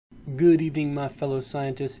Good evening, my fellow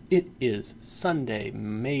scientists. It is Sunday,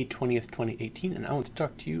 May 20th, 2018, and I want to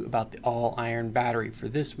talk to you about the all-iron battery. For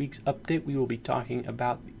this week's update, we will be talking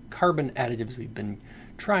about the carbon additives we've been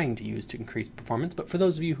trying to use to increase performance. But for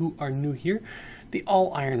those of you who are new here, the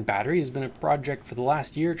all-iron battery has been a project for the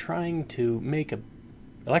last year trying to make an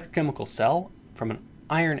electrochemical cell from an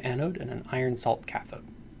iron anode and an iron salt cathode.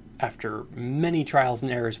 After many trials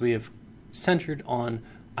and errors, we have centered on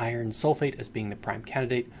iron sulfate as being the prime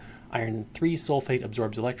candidate. Iron 3 sulfate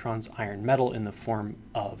absorbs electrons. Iron metal in the form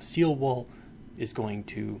of steel wool is going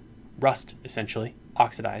to rust, essentially,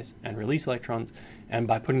 oxidize, and release electrons. And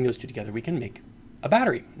by putting those two together, we can make a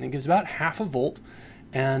battery. It gives about half a volt,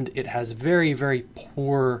 and it has very, very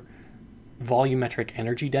poor volumetric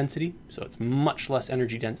energy density. So it's much less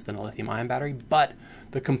energy dense than a lithium-ion battery, but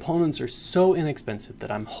the components are so inexpensive that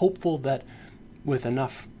I'm hopeful that with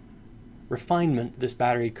enough refinement, this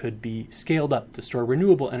battery could be scaled up to store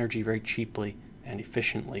renewable energy very cheaply and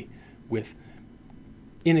efficiently with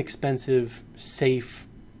inexpensive, safe,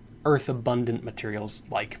 earth-abundant materials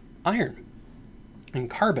like iron and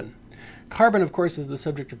carbon. Carbon, of course, is the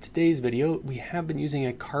subject of today's video. We have been using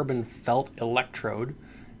a carbon felt electrode,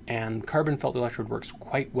 and carbon felt electrode works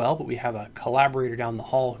quite well, but we have a collaborator down the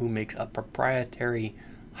hall who makes a proprietary,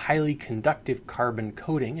 highly conductive carbon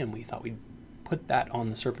coating, and we thought we'd put that on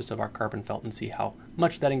the surface of our carbon felt and see how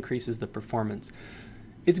much that increases the performance.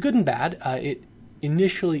 It's good and bad. It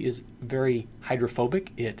initially is very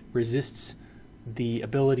hydrophobic. It resists the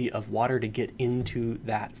ability of water to get into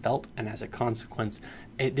that felt, and as a consequence,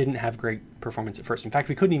 it didn't have great performance at first. In fact,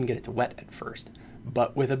 we couldn't even get it to wet at first.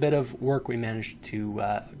 But with a bit of work, we managed to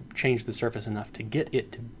change the surface enough to get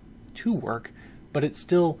it to work, but it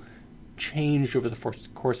still changed over the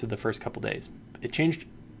course of the first couple days. It changed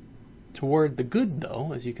toward the good,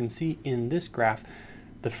 though. As you can see in this graph,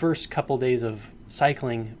 the first couple days of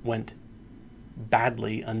cycling went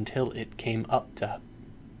badly until it came up to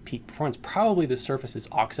peak performance. Probably the surface is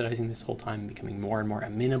oxidizing this whole time, becoming more and more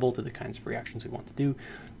amenable to the kinds of reactions we want to do.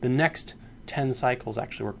 The next 10 cycles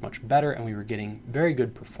actually worked much better, and we were getting very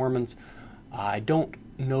good performance. I don't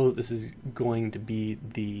know that this is going to be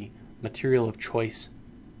the material of choice,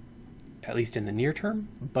 at least in the near term,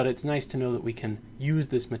 but it's nice to know that we can use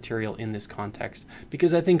this material in this context,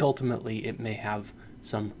 because I think ultimately it may have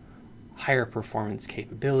some higher performance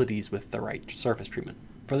capabilities with the right surface treatment.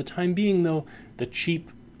 For the time being, though, the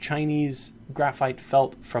cheap Chinese graphite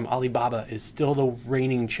felt from Alibaba is still the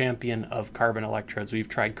reigning champion of carbon electrodes. We've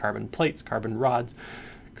tried carbon plates, carbon rods,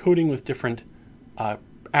 coating with different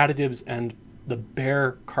additives, and the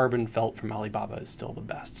bare carbon felt from Alibaba is still the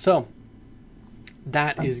best. So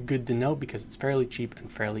that is good to know because it's fairly cheap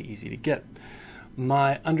and fairly easy to get.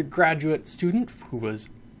 My undergraduate student, who was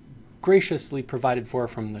graciously provided for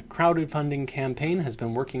from the crowdfunding campaign, has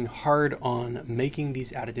been working hard on making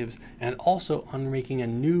these additives and also on making a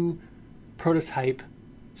new prototype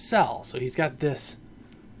cell. So he's got this,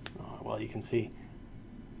 well, you can see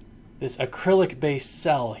this acrylic-based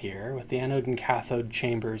cell here with the anode and cathode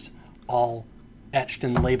chambers all etched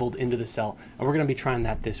and labeled into the cell, and we're going to be trying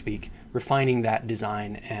that this week, refining that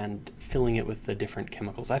design and filling it with the different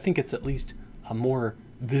chemicals. I think it's at least a more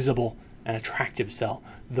visible and attractive cell,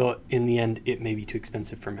 though in the end it may be too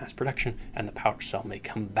expensive for mass production and the pouch cell may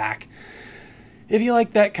come back. If you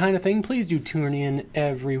like that kind of thing, please do tune in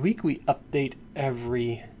every week. We update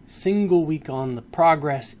every single week on the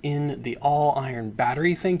progress in the all-iron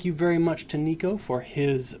battery. Thank you very much to Nico for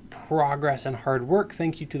his progress and hard work.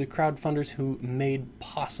 Thank you to the crowdfunders who made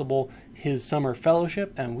possible his summer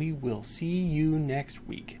fellowship, and we will see you next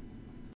week.